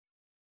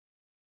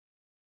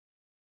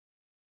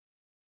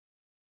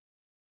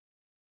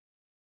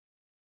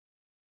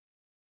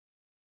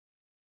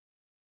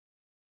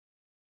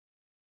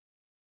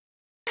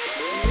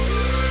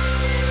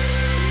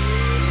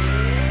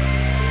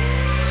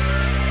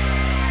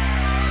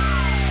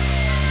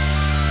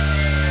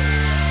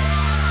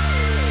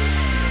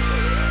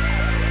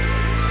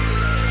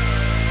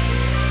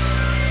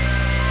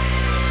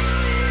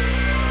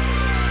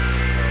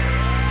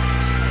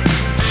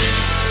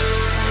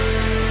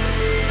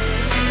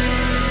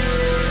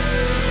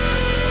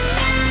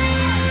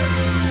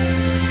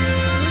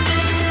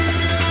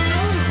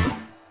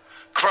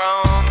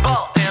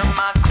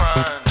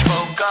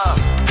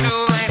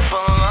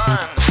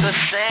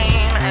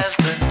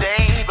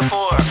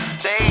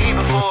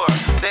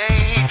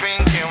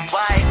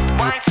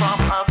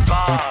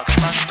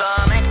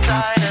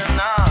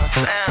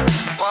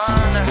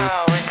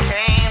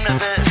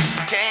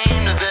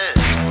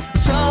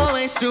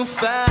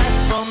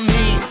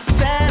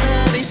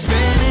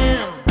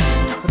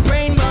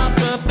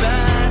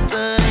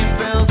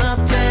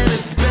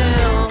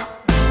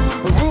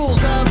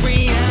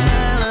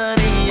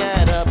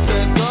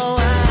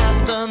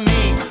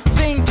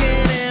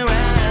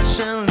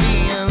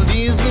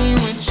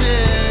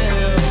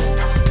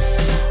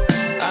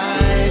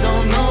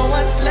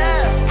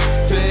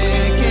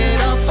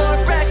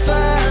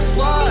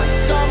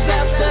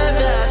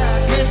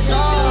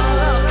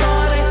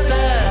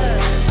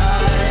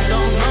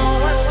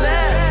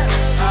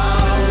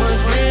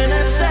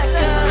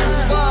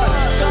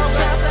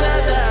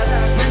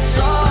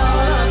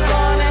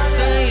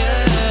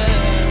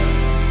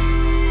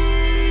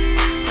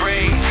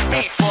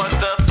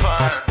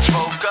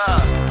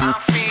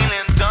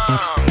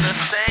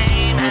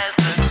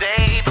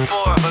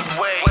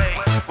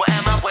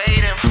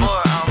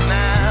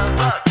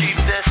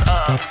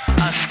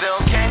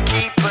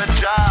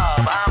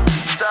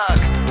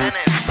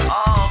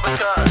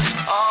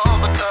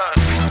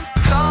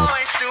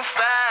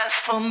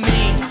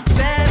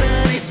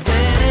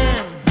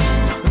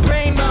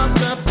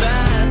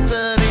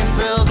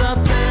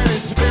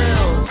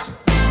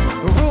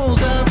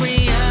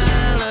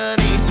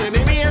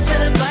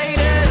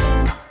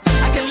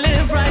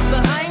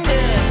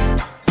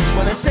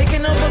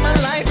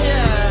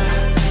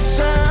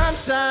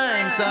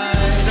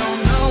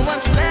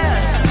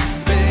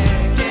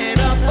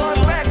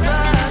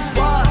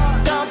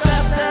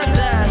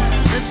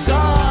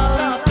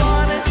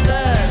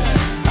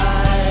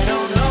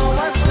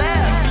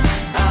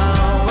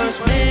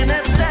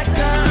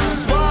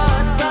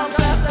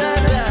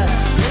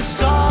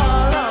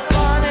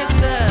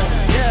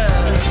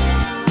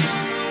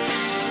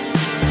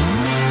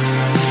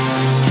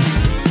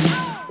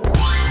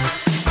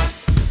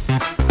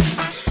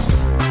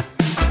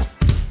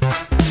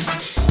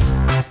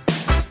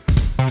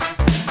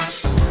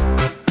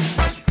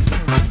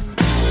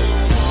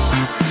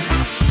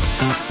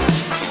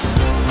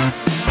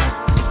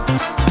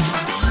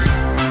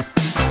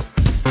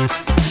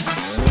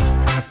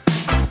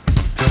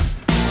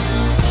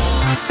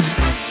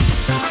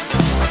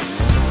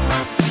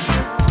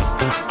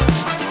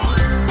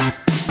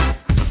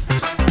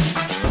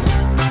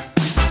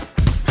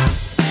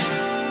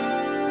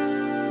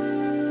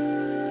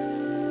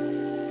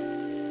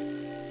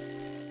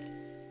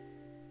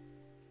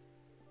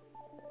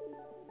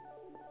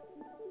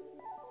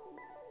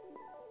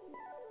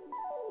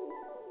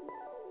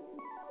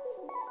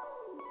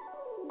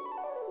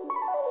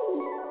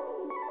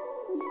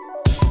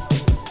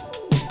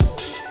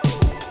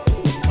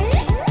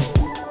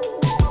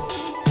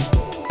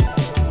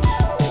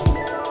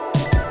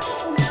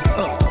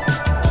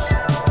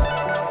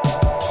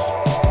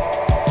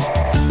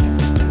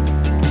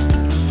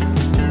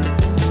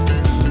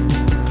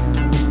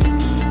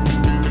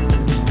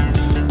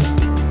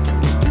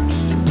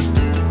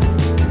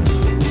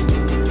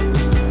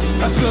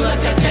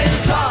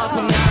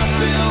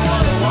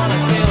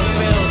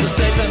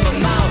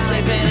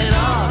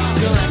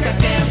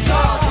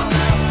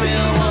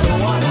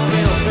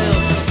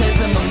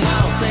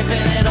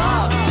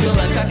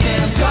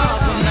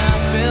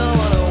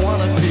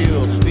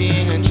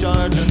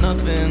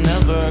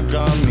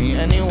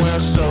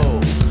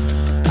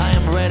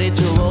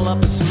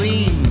up a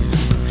sleeve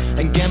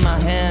and get my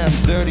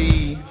hands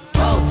dirty.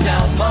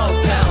 Hotel,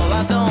 motel,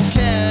 I don't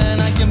care, and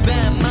I can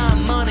bet my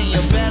money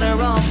you're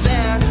better off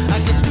there. I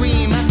can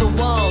scream at the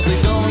walls, they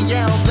go and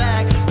yell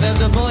back. There's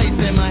a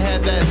voice in my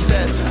head that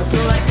says, I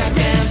feel like I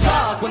can't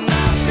talk when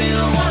I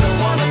feel what I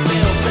wanna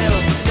feel.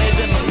 Feels the tape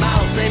in my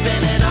mouth,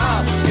 taping it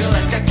off. Feel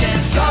like I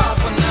can't talk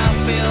when I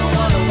feel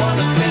what I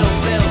wanna feel.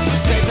 Feels the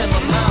tape in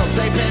my mouth,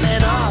 taping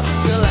it off.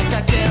 Feel like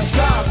I can't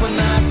talk when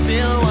I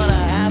feel what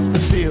I have to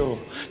feel.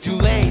 Too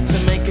late to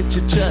make it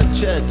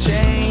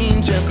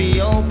change and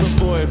be open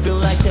for it. Feel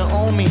like you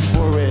owe me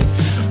for it.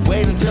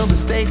 Wait until the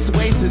stakes are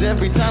wasted.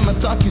 Every time I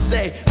talk you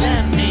say,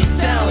 let me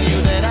tell you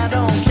that I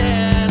don't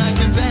care. And I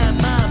can bet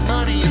my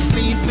money you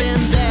sleep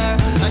in there.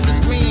 I can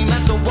scream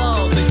at the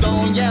walls, they go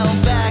and yell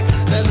back.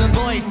 There's a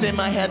voice in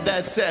my head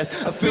that says,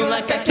 I feel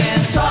like I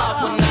can't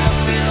talk when I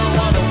feel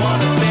what I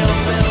wanna feel.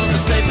 Feel the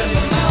tape in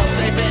my mouth,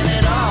 taping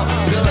it off.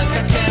 Feel like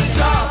I can't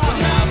talk when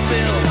I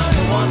feel what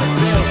I wanna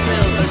feel.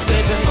 Feels the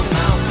tape in my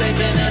mouth,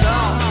 taping it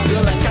off.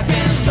 Feel like I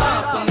can't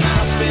talk when I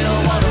feel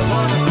what I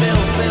wanna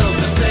feel. Feels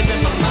the tape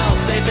in my mouth,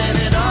 taping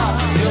it off.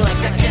 Feel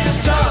like I can't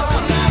talk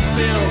when I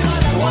feel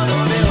what I wanna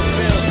feel.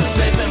 Feels the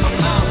tape in my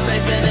mouth,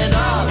 taping it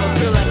off. I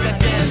feel like I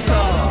can't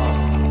talk.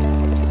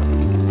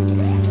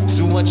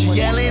 So what you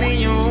yelling in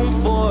your room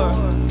for?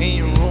 In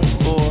your room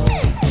for?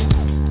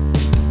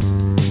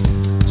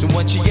 So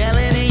what you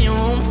yelling in your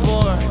room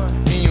for?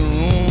 In your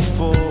room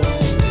for?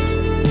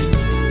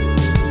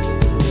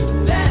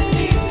 Let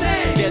me say,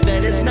 yeah,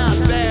 that it's not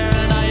fair,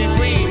 and I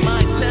agree.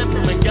 My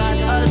temperament got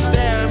us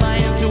there. My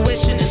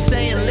intuition is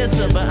saying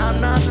listen, but I'm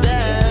not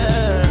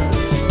there.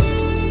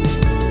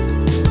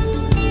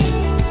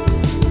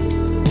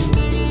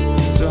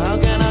 So how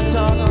can I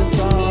talk the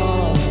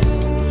talk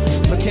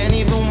if I can't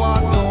even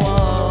walk the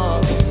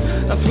walk?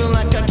 I feel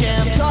like I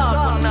can't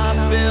talk when I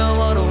feel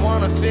what I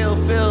wanna feel.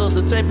 Feels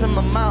the tape in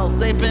my mouth,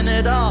 taping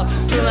it off.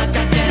 Feel like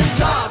I can't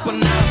talk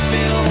when I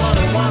feel what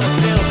I wanna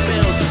feel.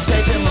 Feels the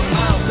tape in my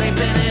mouth,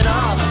 taping it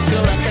off.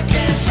 Feel like I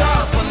can't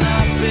talk when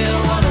I feel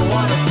what I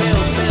wanna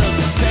feel. Feels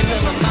the tape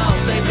in my mouth,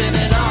 taping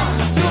it off.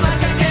 Feel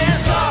like I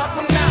can't talk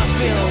when I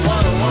feel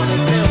what I wanna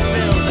feel.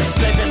 Feels the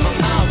tape in my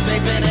mouth,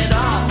 taping it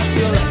off.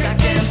 Feel like I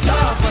can't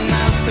talk when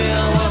I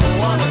feel what I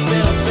wanna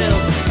feel.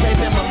 Feels the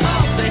tape in my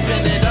mouth,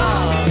 taping it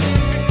off.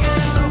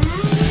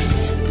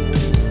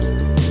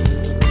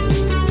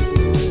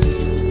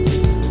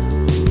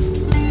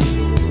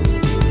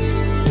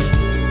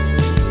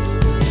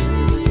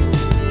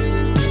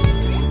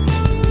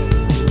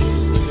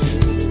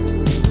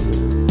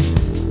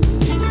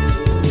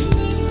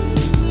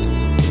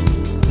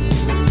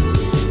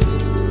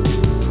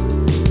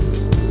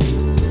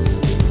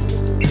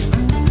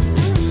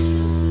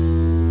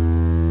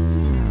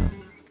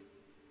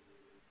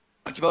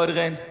 Dankjewel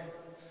iedereen.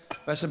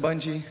 Wij zijn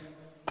Banji.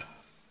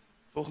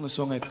 Volgende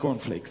song heet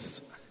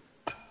Cornflakes.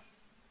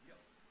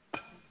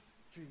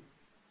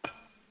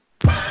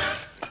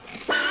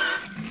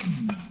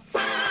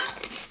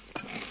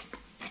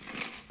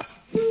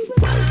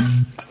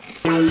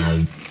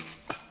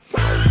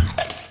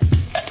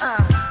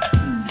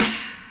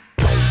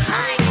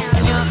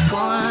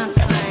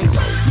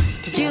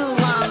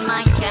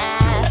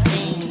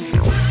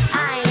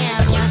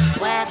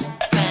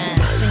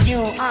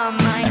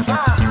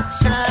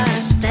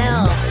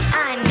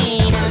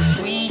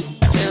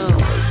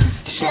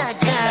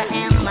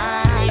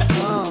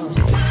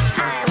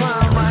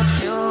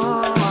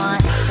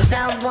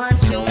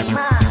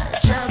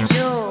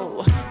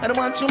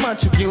 Too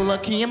much of you,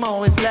 lucky I'm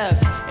always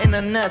left.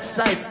 Internet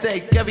sites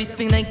take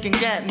everything they can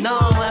get. No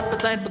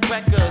appetite for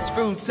crackers,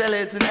 fruit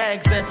salads and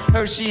eggs, and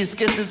Hershey's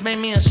Kisses made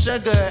me a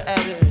sugar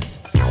addict.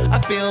 I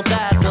feel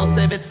bad, they'll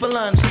save it for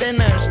lunch,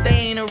 dinner.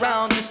 Staying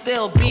around, you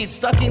still beat,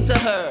 talking to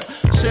her.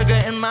 Sugar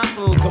in my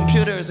food,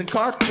 computers and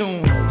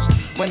cartoons.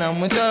 When I'm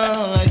with her,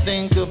 all I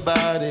think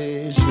about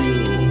is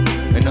you.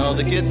 And all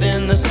the good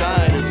in the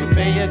side. If you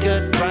pay a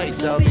good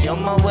price, I'll be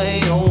on my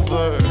way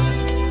over.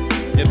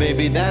 Yeah,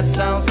 baby, that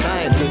sounds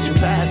nice. Could you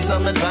pass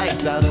some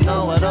advice? I don't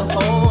know how to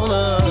hold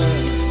her.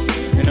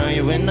 And are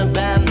you in a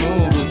bad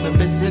mood? Who's been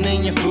pissing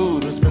in your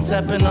food? Who's been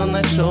tapping on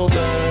that shoulder?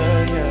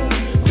 Yeah.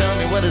 Tell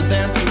me what is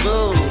there to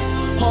lose?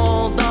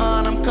 Hold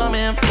on, I'm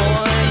coming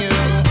for you.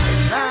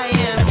 I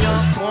am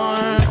your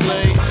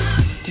cornflakes.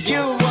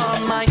 You are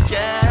my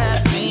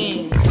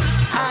caffeine.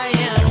 I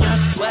am your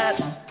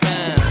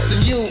sweatpants.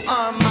 And you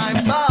are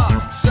my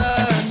boxer.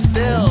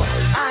 Still,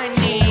 I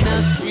need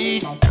a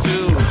sweet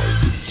tooth.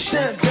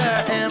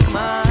 Sugar in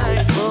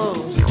my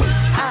food.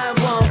 I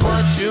want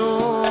what you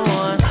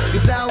want,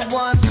 'cause I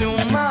want too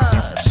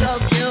much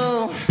of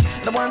you.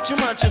 I want too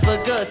much of a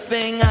good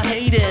thing, I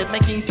hate it.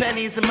 Making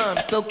pennies a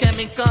month, still get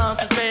me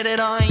concentrated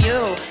on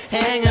you.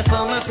 Hanging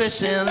from a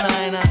fishing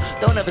line, I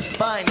don't have a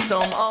spine,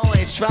 so I'm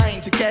always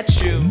trying to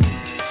catch you.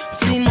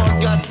 Seen more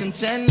guts than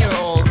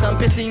 10-year-olds. I'm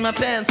pissing my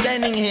pants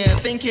standing here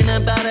thinking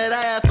about it.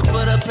 I have to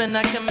put up an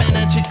act a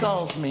minute. She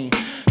calls me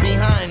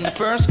behind the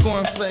first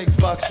cornflakes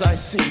box I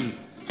see.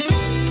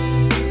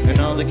 And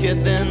all the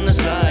kids in the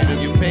side.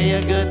 If you pay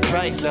a good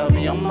price, I'll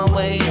be on my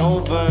way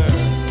over.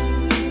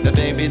 Now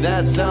baby,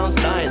 that sounds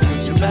nice.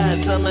 Could you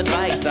pass some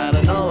advice? I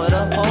don't know where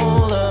to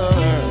hold her.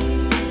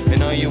 You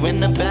know you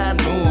in a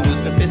bad mood.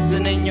 Who's been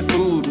missing in your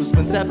food? Who's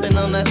been tapping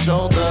on that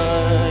shoulder?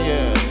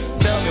 Yeah.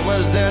 Tell me what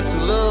is there to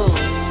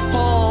lose.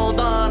 Hold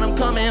on, I'm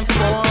coming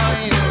for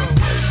you.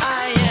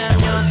 I am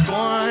your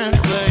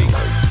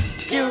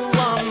cornflakes. You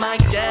are my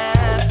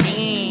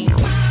caffeine.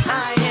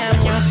 I am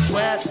your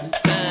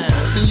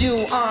sweatpants. And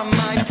you are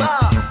my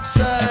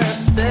boxer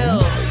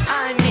still.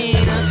 I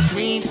need a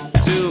sweet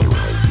tooth.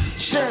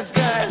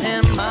 Sugar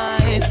in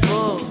my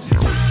food.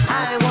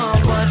 I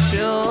want what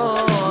you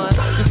want,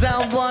 'cause I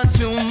want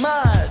too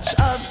much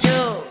of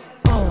you.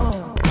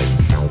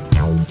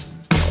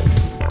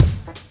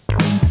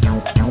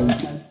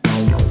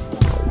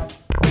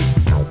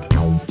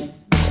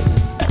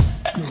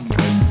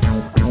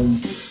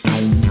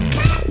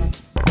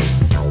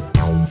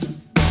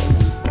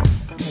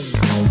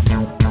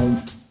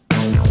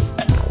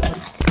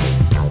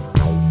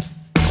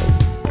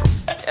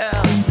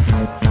 Yeah.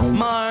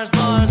 Mars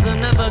bars are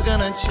never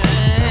gonna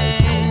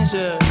change.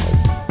 Yeah.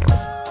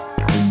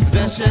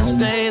 That should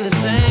stay the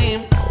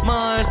same.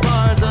 Mars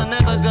bars are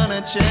never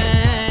gonna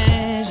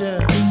change.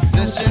 Yeah.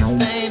 That should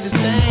stay the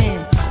same.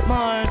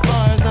 Mars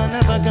bars are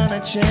never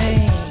gonna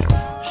change.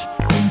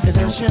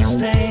 That should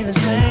stay the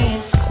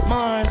same.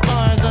 Mars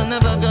bars are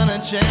never gonna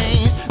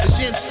change. That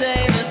should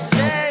stay the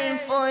same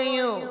for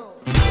you.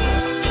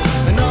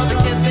 And all the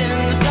kids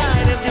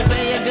inside, if you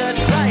pay a good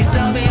price,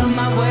 I'll be on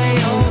my way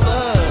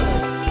over.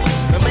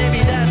 And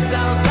maybe that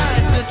sounds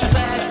nice, but you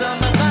pass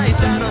some advice.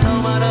 I don't know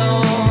how to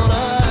hold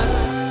her.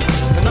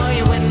 And are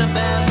you in a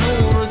bad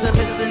mood? Who's been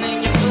pissing in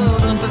your food?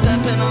 Who's been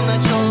tapping on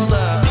that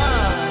shoulder?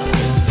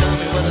 Tell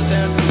me what is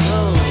there to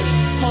lose.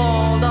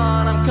 Hold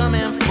on, I'm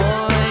coming for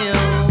you.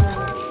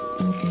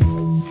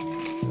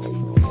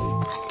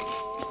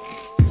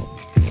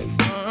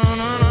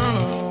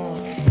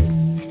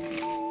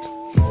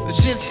 It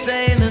should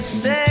stay the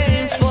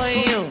same for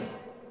you.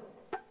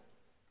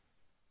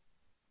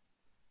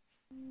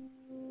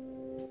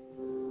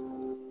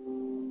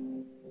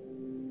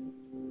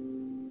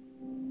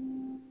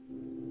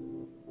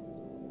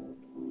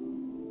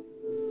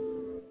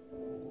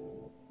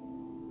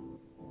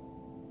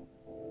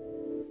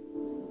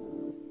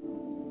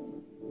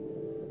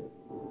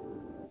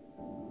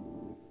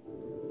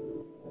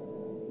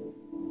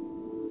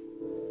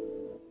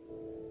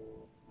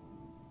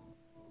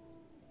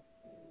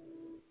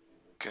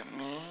 Look at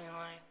me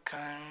like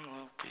I'm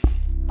loopy.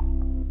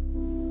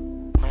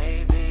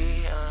 Maybe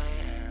I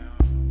am.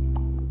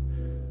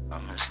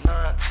 I'm as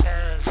nuts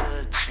as a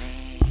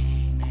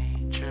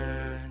teenager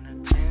in a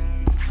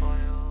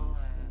tinfoil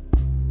hat.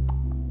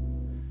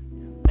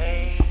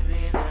 Maybe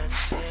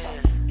that's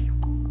it.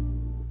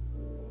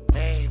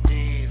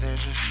 Maybe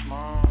there's a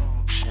small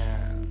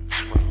chance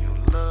when you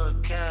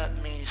look at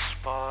me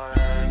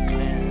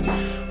sparkling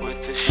with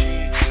the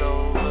sheets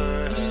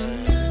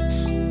overhead.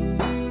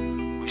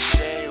 We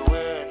say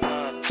we're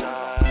not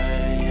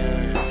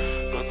tired,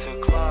 but the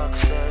clock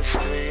says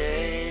 3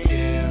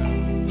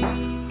 a.m.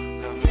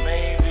 And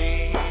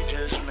maybe,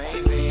 just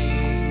maybe,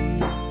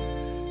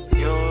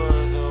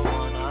 you're the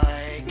one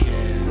I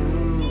can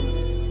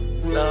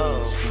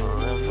love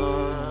forever.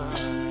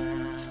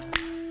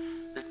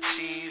 The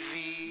TV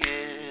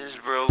is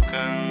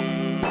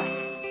broken,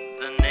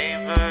 the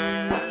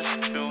neighbors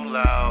too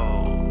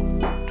loud,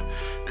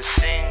 the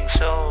sink's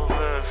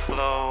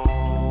overflowing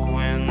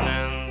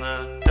and the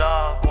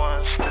dog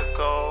wants to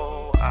go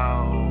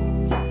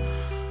out.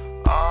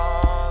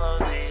 All of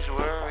these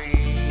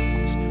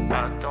worries I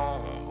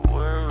don't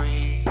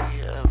worry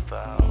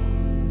about,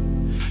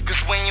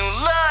 'cause when you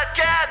look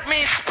at me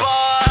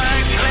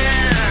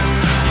sparkling,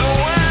 the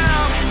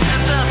world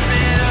is a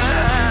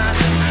mess.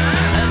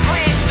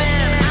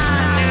 Everything I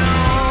knew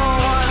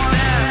was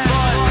that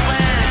boy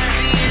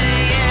plenty,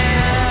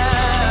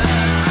 yeah.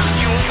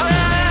 You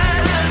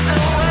burn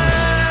the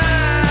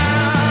world,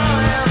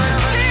 ever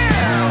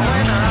clear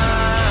winner.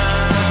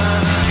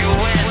 You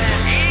win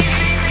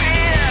easy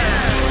fear.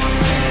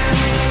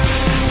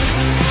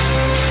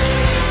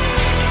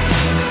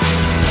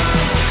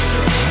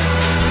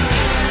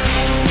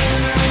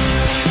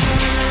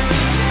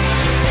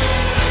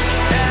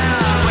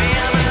 Yeah, we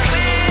are the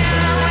clear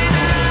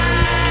winner.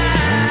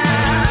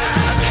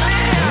 A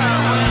clear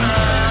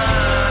winner.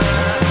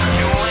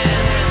 You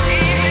win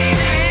easy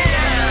fear.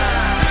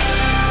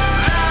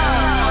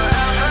 Love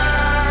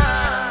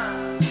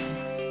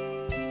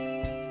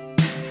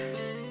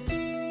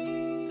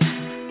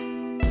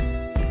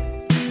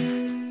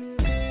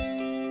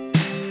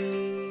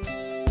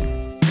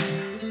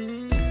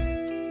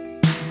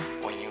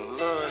When you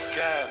look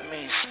at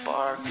me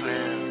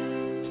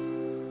sparkling,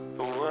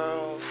 the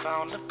world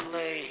found a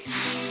place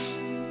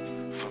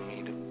for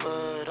me to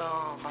put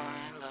all my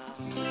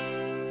love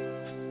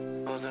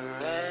for the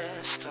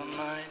rest of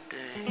my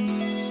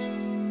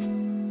days.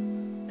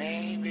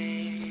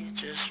 Maybe,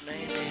 just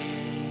maybe,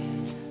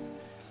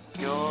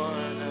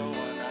 you're the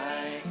one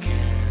I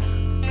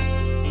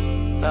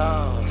can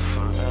love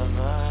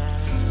forever.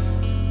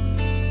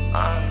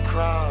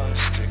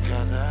 Uncrossed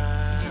together.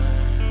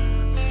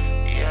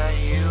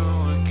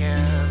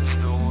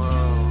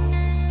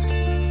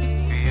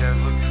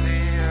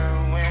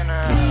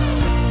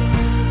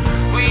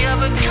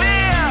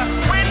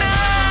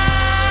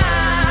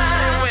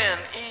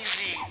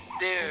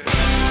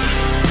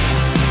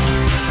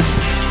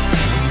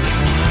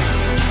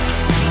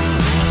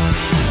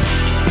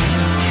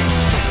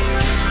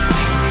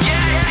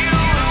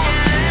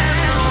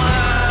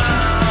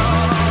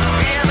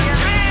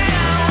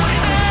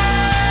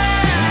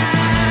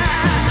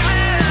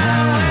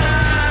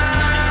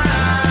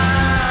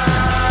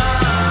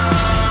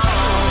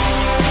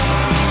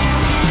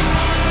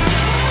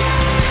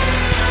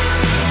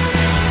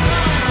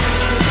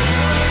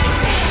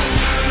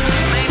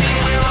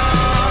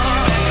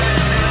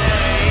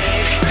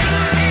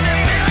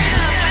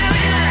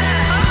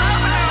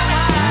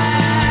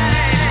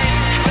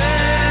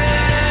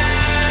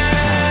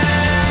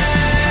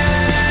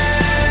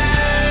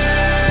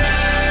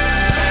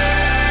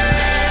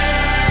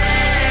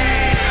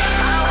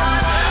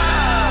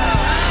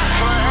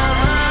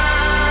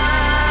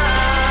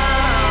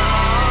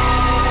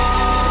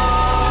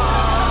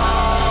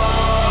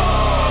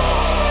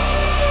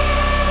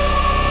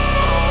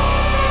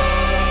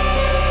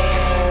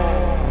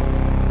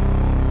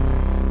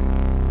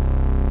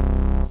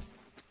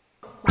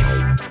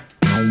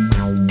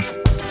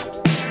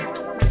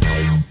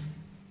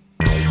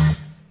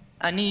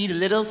 I need a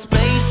little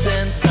space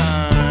and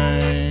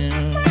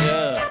time,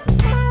 yeah.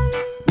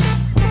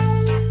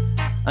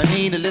 I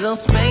need a little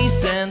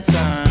space and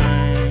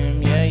time,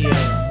 yeah,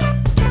 yeah.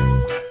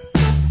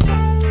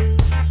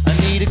 I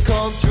need a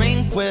cold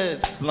drink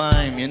with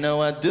lime, you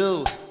know I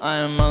do. I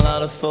am all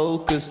out of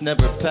focus,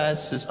 never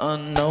passes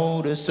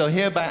unnoticed. So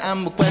hereby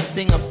I'm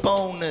requesting a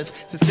bonus.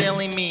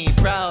 Sincerely me,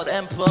 proud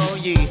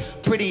employee.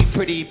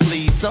 Pretty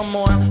please, some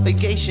more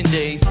vacation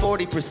days,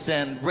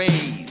 40%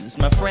 raise.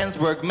 My friends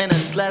work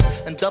minutes less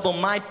and double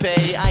my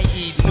pay. I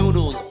eat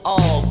noodles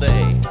all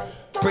day.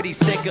 Pretty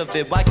sick of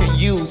it, why can't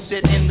you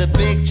sit in the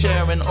big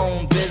chair and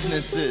own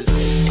businesses?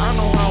 I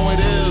know how it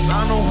is,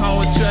 I know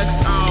how it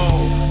checks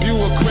out. You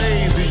were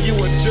crazy, you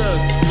were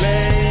just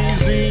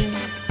lazy.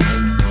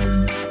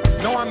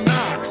 No, I'm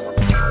not.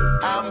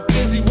 I'm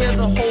busy with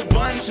a whole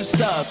bunch of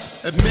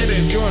stuff. Admit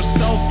it, you're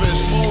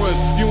selfish, Morris,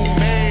 you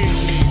made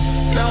me.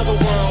 Tell the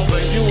world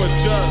that you were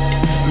just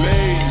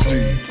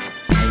lazy.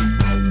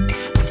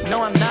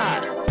 No, I'm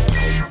not.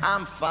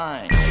 I'm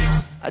fine.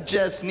 I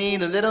just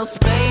need a little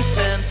space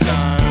and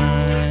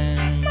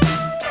time.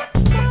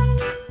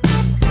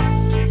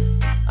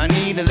 I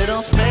need a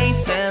little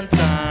space and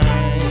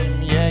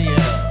time, yeah,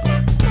 yeah.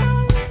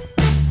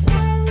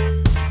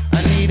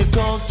 I need a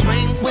cold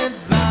drink with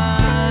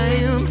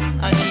lime.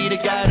 I need a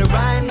guy to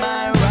write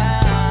my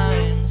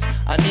rhymes.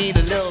 I need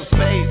a little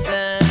space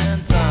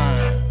and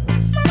time.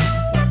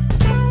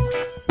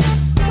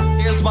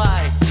 Here's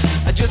why.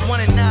 I just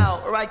want it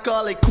now, or I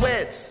call it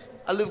quits.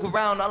 I look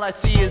around, all I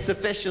see is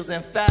officials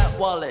and fat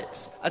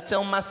wallets. I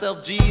tell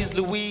myself, geez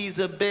Louise,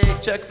 a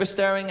big check for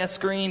staring at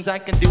screens. I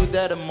can do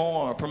that and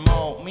more.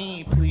 Promote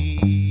me,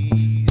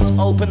 please.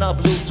 Open up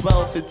Luke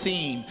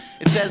 12:15.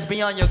 It says,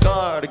 be on your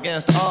guard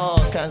against all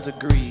kinds of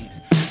greed.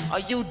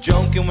 Are you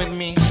joking with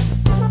me?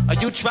 Are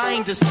you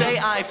trying to say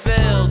I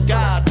failed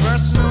God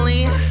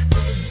personally?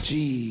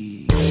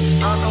 Geez.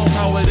 I know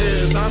how it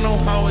is, I know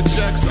how it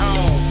checks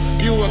out.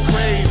 You were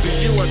crazy,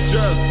 you were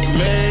just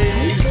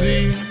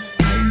lazy.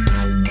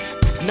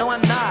 No,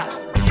 I'm not.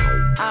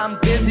 I'm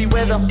busy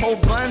with a whole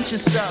bunch of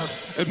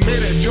stuff. Admit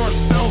it, you're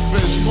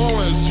selfish,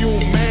 Morris, you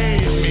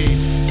made me.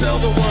 Tell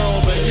the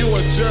world that you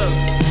were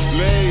just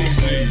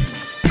lazy.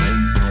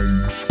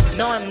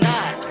 No, I'm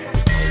not.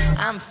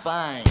 I'm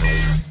fine.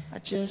 I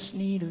just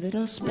need a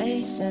little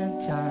space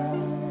and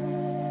time.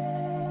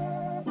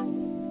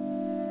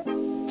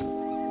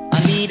 I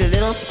need a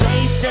little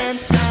space and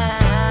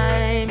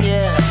time,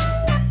 yeah.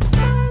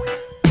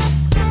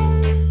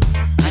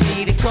 I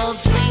need a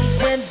cold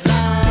drink with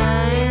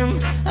lime.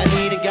 I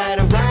need a guy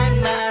to write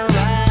my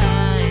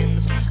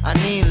rhymes. I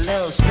need a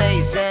little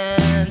space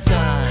and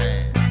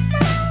time.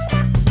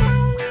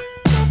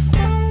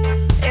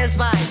 Here's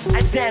mine. I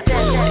said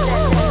that.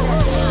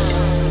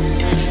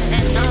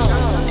 And no.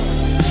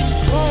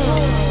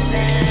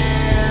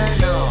 And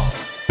no.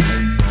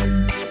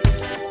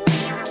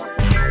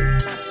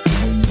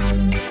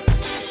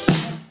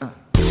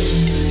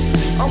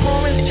 Oh,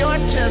 Morris, you're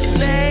just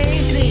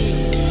lazy.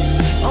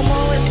 Oh,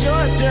 Morris,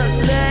 you're just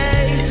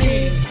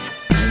lazy.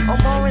 Oh,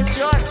 Morris,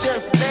 you're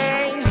just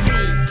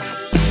lazy.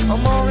 Oh,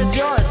 Morris,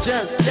 you're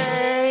just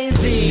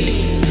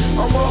lazy.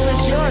 Oh,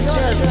 Morris, you're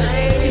just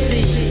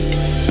lazy.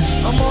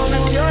 Oh,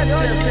 Morris, you're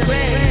just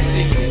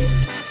crazy.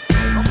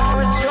 Oh,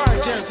 Morris, you're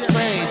just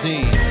crazy.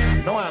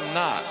 No, I'm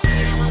not.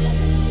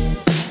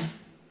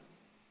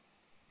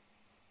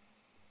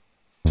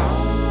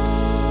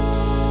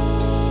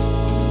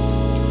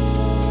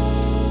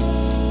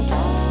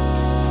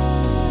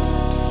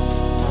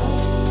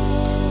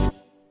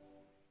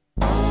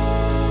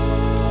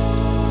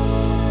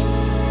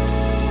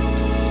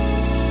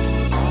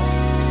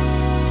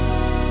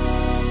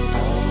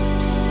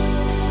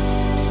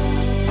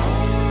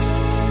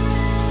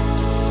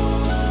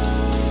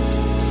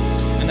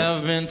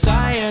 I've been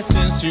tired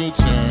since you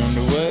turned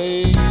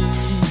away,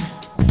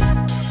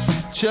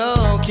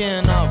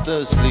 choking off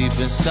the sleep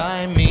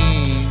inside me,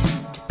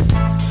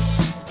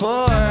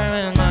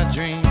 pouring my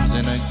dreams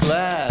in a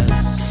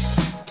glass,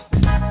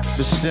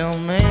 but still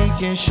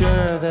making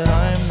sure that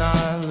I'm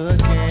not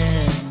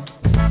looking.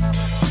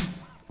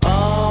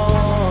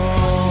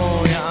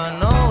 Oh, yeah, I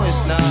know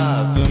it's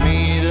not for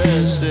me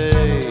to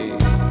say,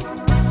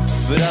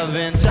 but I've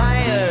been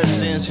tired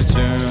since you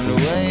turned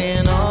away,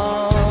 and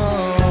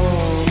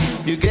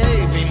you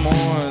gave me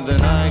more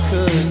than I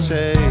could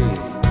take.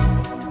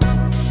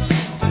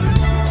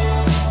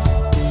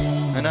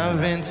 And I've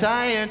been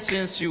tired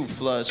since you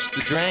flushed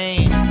the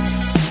drain.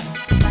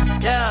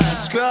 Yeah, I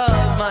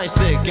scrubbed my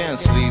sick and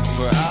sleep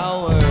for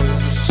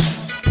hours.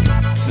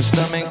 The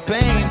stomach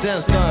pains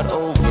and start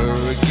over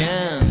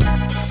again.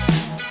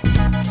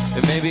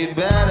 It may be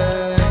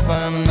better if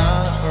I'm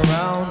not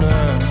around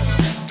her.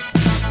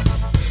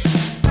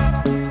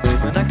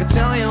 And I can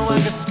tell you I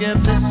can skip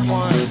this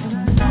one.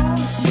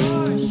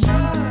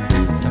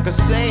 I could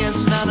say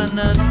it's not an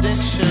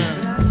addiction.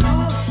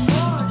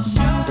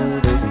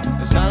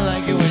 It's not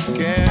like you would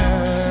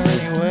care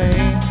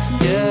anyway.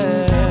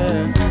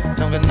 Yeah,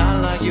 no, but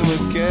not like you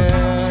would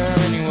care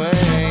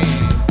anyway.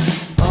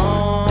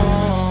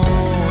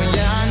 Oh,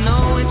 yeah, I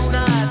know it's not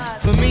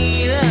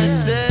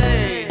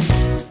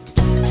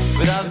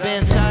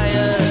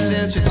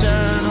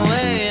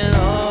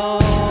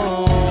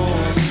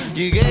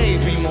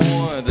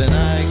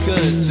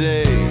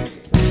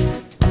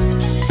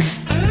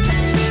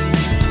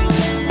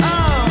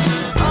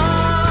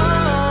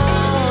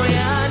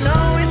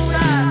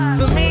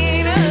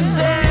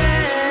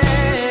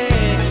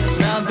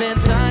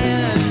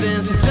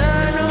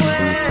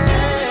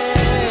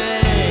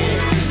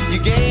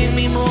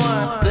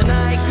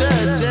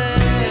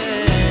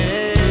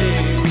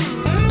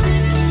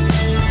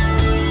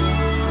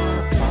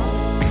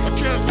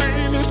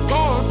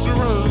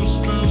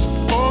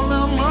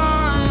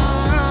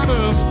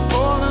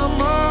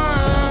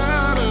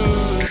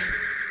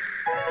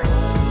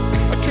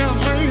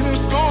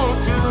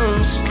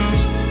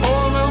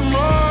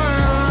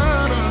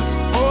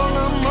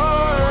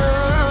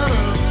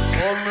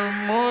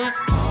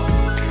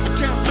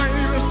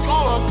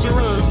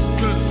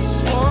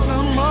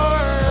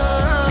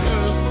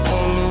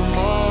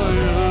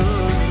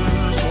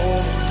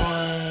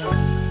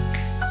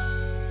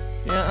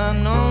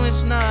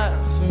it's not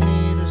for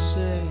me to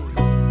say.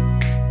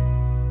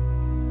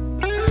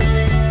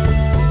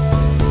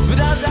 But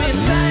I've been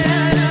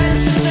tired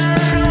since you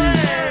turned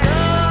away. Oh,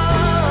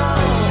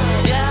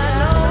 yeah, I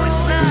know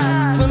it's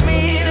not for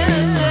me to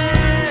say.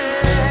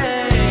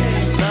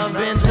 I've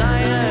been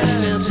tired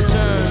since you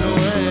turned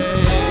away.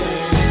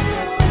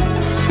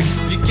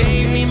 You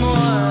gave me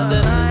more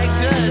than I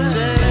could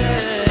take.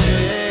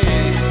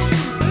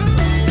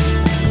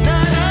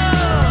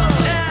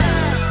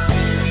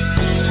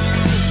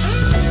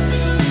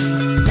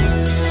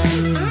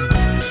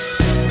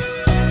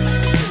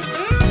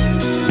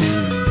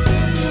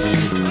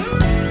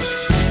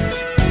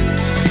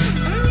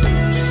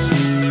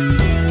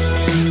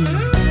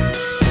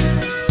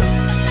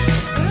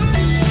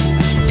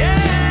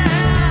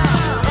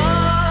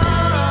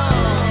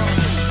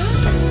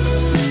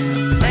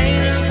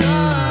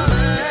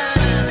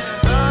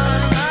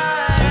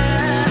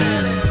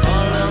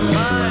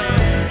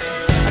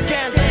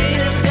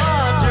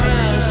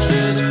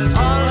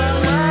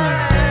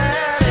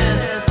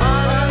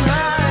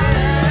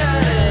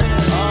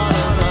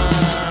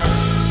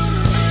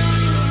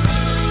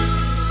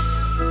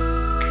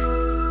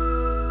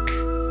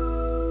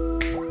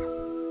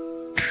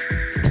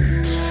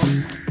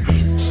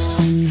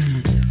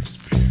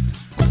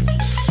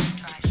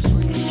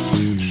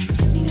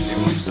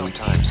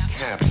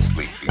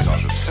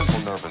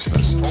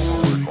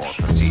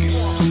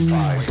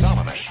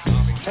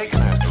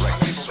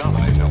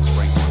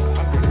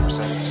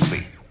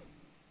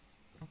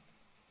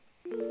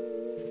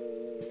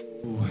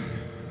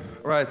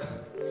 Alright,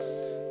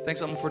 thanks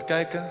allemaal voor het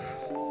kijken.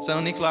 We zijn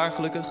nog niet klaar,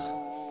 gelukkig.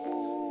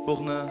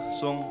 Volgende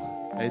song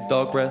heet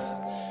Dog Breath.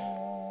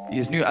 Die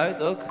is nu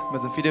uit ook,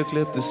 met een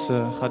videoclip, dus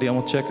ga die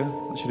allemaal checken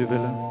als jullie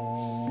willen.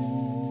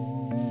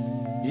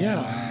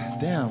 Ja,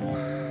 damn.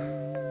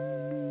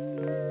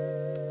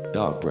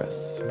 Dog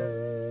Breath.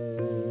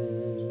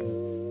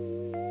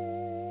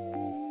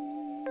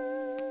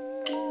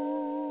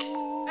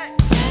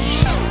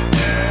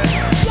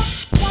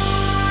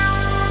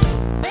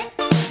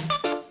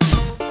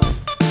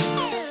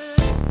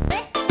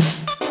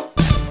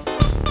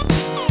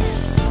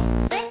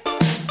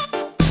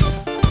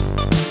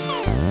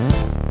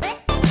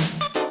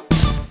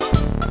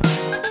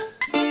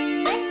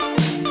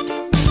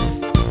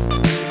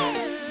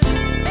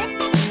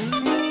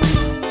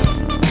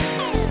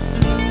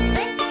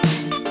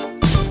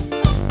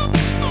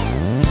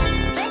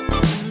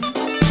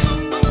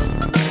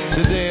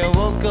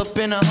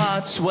 In a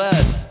hot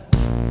sweat,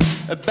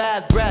 a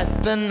bad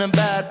breath and a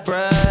bad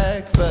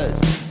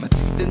breakfast. My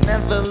teeth had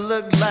never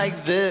looked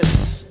like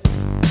this.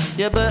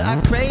 Yeah, but I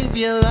crave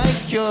you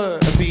like you're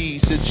a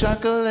piece of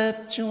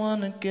chocolate. You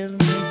wanna give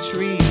me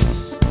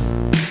treats.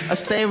 I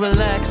stay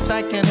relaxed,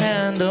 I can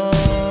handle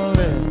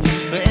it.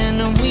 But in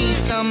a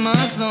week I'm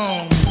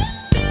alone.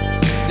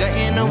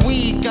 Yeah, in a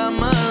week I'm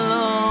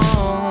alone.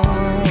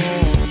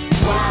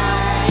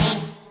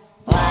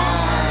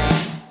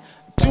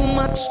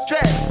 Much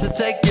stress to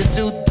take your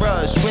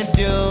toothbrush with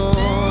you,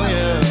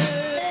 yeah.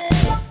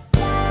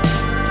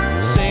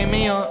 Say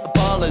me your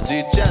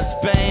apology,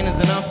 just pain is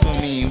enough for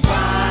me.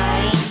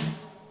 Why?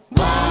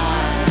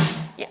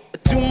 Yeah.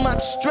 Too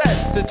much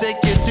stress to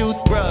take your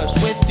toothbrush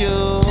with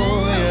you,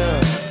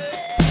 yeah.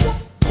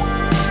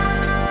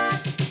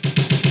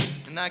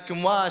 And I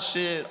can wash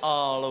it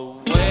all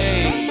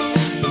away,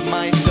 but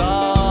my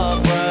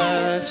dog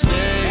breath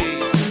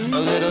stays. A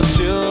little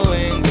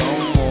chewing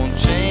gum won't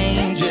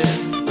change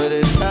it, but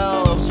it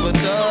helps with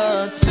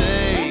the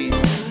taste.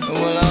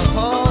 Well, I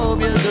hope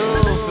you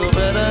do feel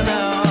better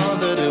now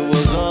that it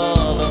was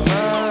all a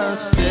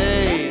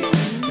mistake.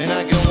 And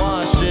I can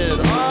wash it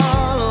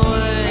all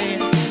away,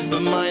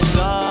 but my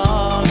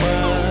dog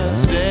breath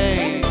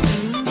stays.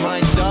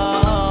 My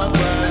dog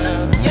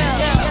breath,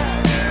 yeah.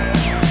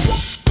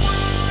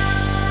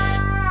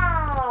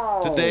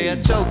 Today I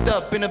choked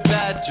up in a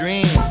bad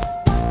dream.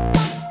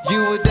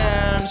 You were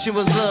there and she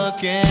was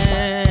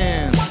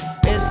looking.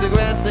 It's the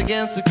grass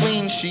against the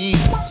clean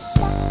sheets.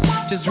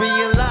 Just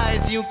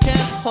realize you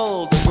can't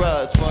hold a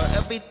grudge for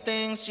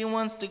everything. She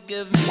wants to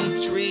give me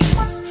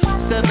treats.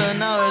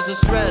 7 hours of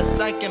stress,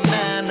 I can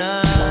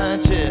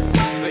manage it.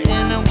 But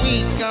in a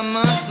week I'm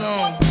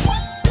alone.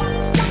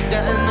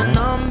 Yeah, and the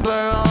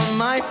number on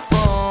my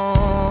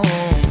phone.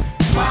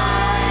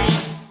 Why?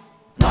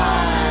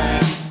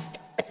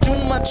 Too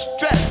much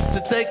stress to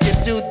take your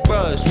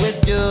toothbrush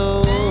with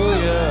you,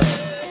 yeah.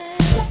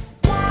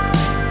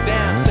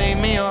 Damn, say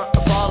me your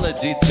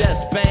apology,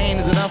 just pain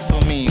is enough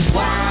for me.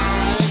 Why?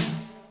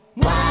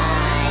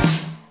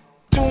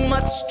 Too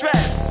much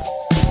stress,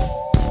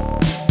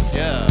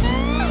 yeah.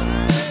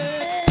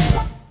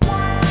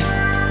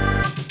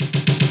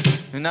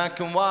 And I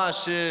can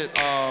wash it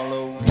all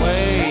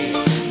away,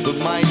 but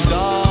my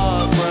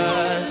dog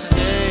breath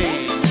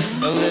stays.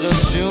 A little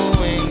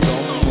chewing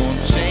gum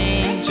won't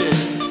change it,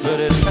 but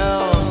it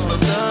helps with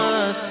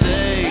the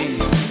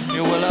taste.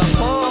 Yeah, well, I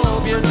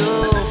hope you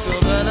do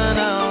feel better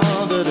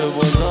now that it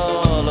was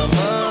all a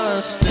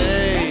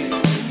mistake.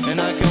 And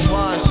I can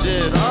wash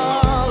it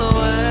all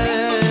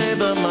away,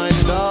 but my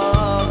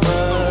dog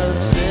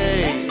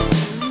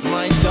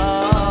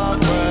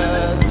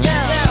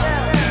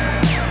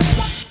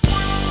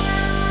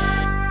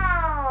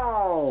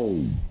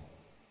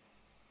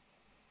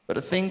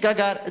think I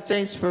got a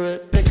taste for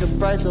it. Pick a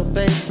price or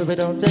pay for it.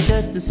 Don't take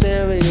it too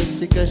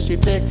seriously, cause she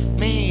picked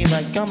me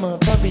like I'm a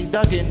puppy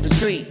dog in the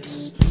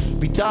streets.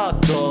 Be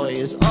dog toy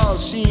is all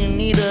she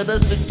needed. A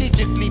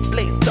strategically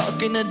placed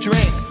dog in a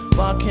drink.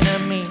 Walking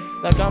at me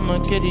like I'm a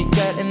kitty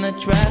cat in the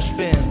trash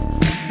bin.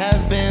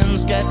 Have been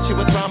sketchy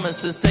with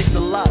promises. Takes a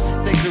lot,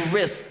 takes a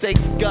risk,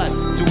 takes gut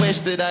to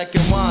wish that I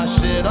can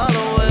wash it all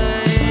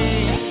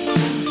away.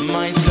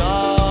 My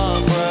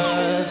dog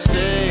breath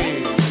stays.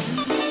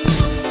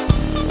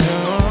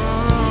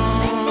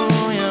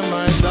 Oh, yeah,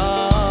 my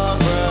dog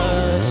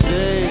breath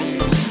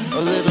stays.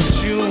 A little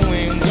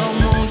chewing gum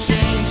won't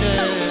change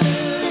it.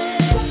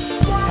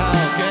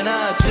 How can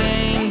I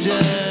change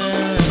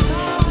it?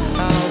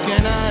 How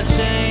can I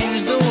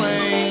change the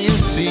way you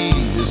see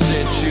the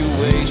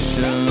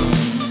situation?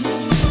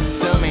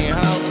 Tell me,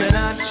 how can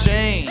I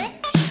change?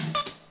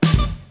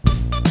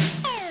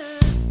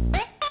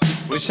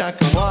 Wish I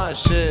could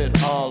wash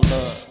it all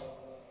up.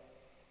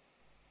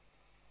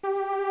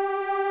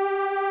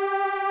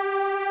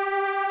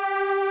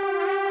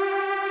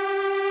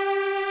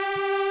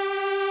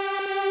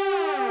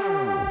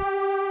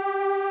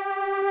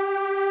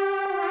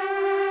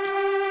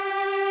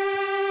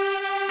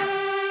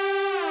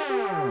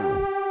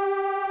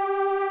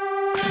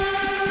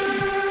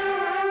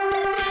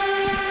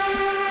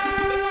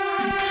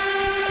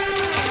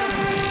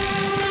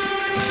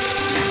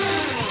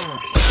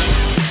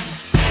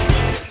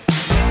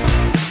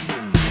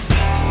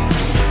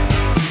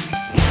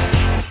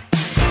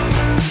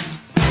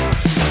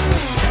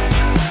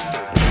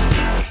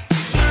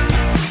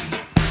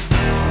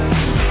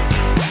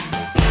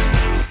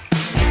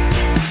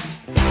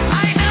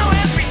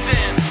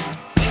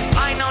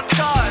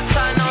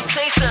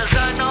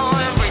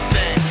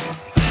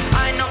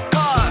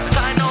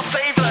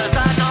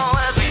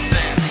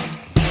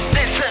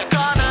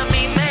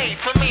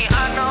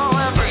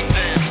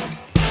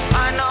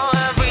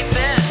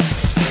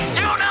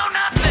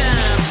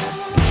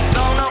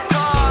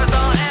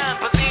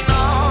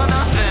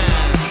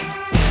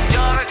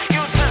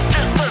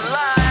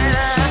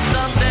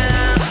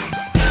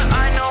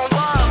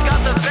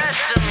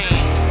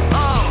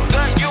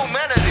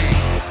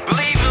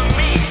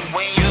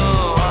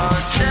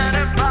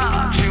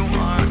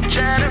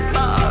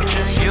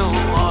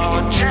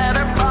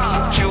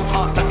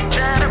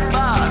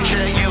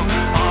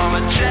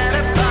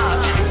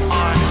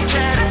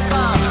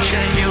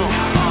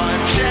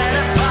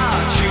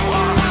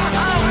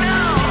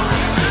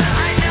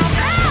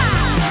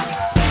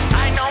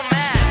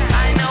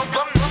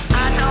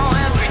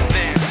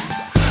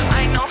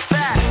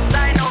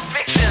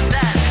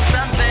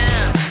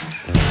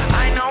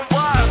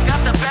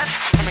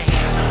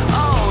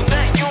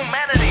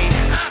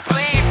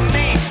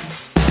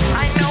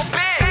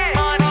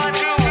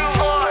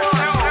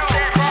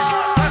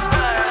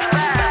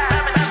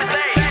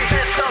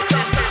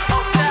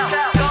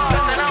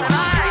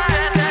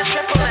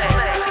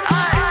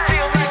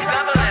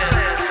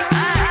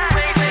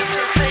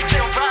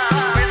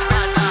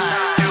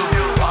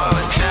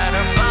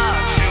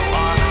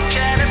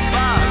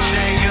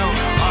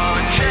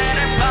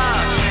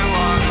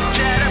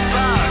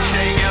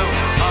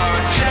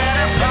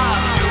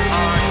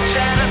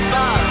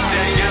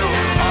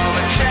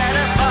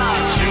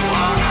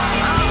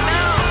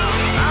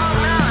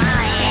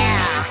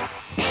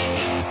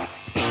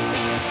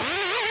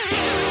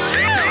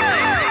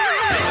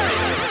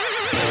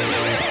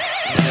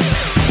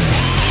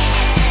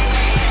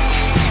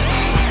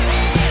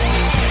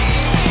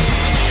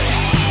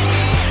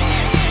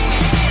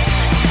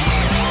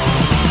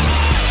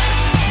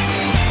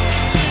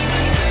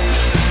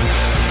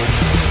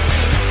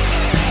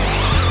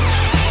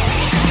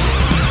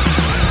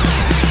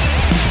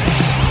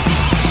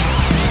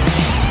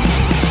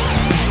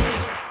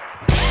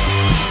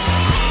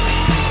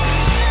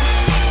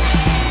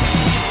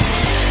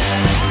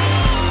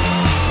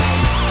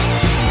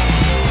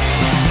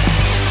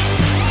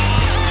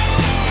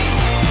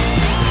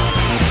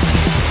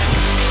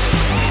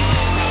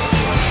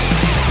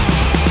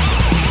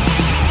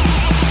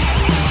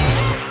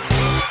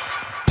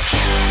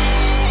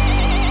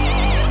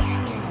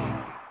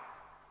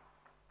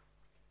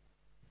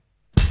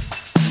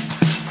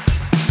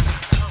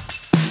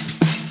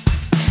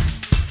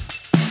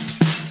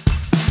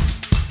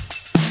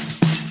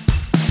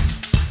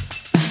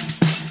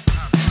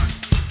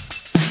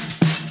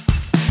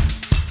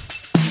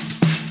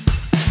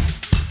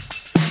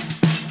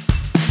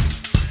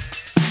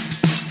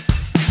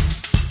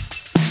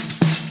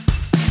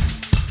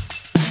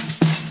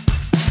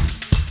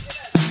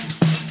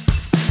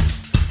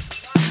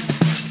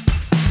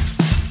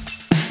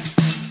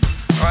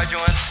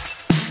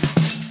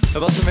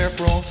 Dat was er weer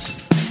voor ons.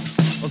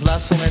 Als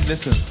laatste song heet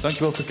Listen.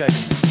 Dankjewel voor het kijken.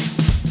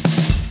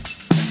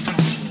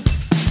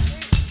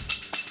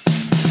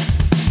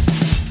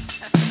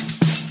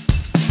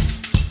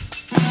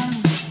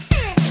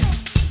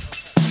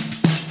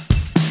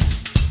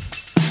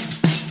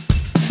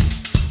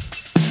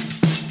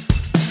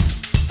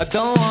 I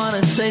don't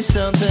wanna say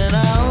something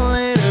I'll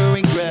later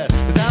regret,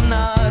 'cause I'm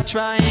not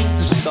trying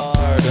to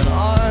start start an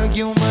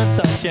argument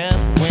I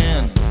can't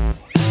win.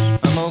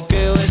 I'm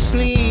okay with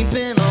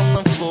sleeping on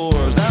the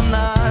floors. I'm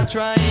not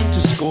trying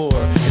to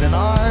score in an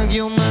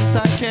argument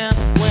I can't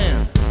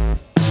win.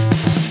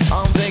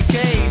 On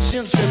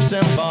vacation trips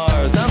and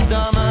bars, I'm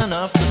dumb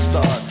enough to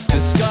start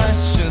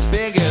discussions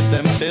bigger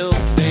than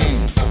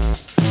buildings.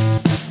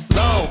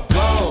 Low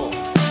blow.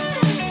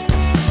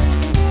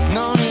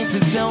 No need to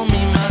tell me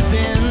my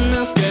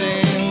dinner's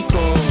getting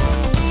cold.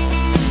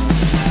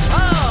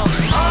 Oh,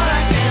 all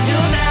I can do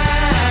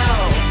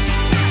now,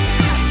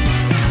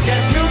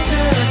 get through to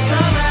her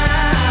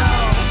somehow.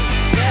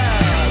 Yeah,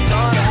 I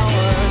thought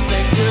hours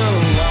take too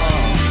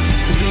long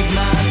to leave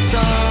my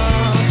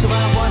tongue, so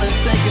I wanna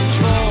take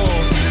control,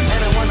 and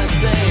I wanna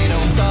say,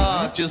 don't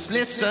talk, just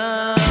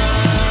listen.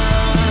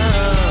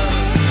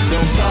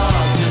 Don't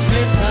talk, just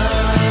listen.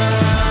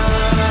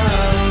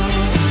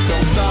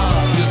 Don't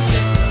talk, just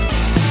listen.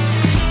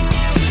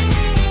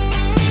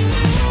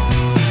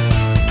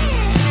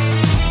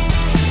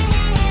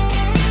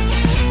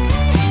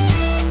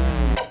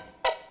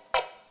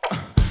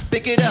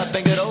 Pick it up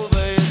and get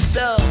over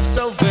yourself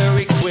so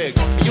very quick.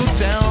 You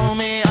tell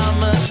me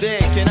I'm a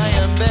dick and I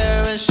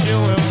embarrass you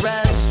in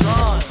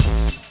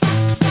restaurants.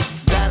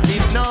 That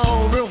leaves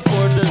no room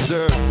for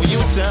dessert. When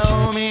you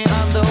tell me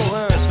I'm the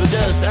worst for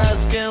just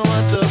asking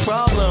what the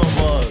problem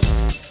was.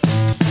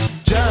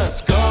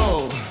 Just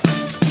go.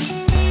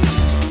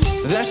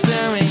 They're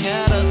staring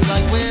at us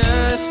like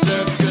we're a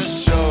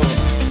circus show.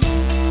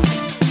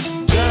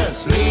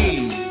 Just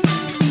leave.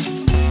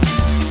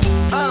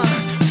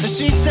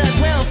 She said,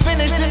 we'll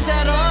finish this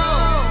at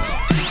all.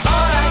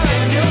 All I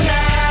can do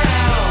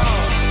now,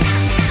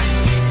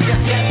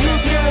 get through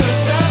here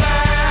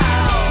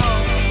somehow.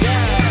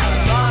 Yeah, I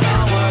thought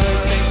our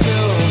words take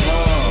too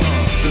long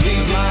to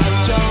leave my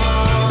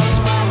tongue,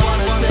 so I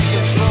wanna take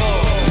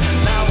control.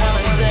 Now I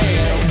wanna say,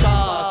 don't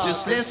talk,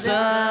 just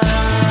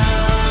listen.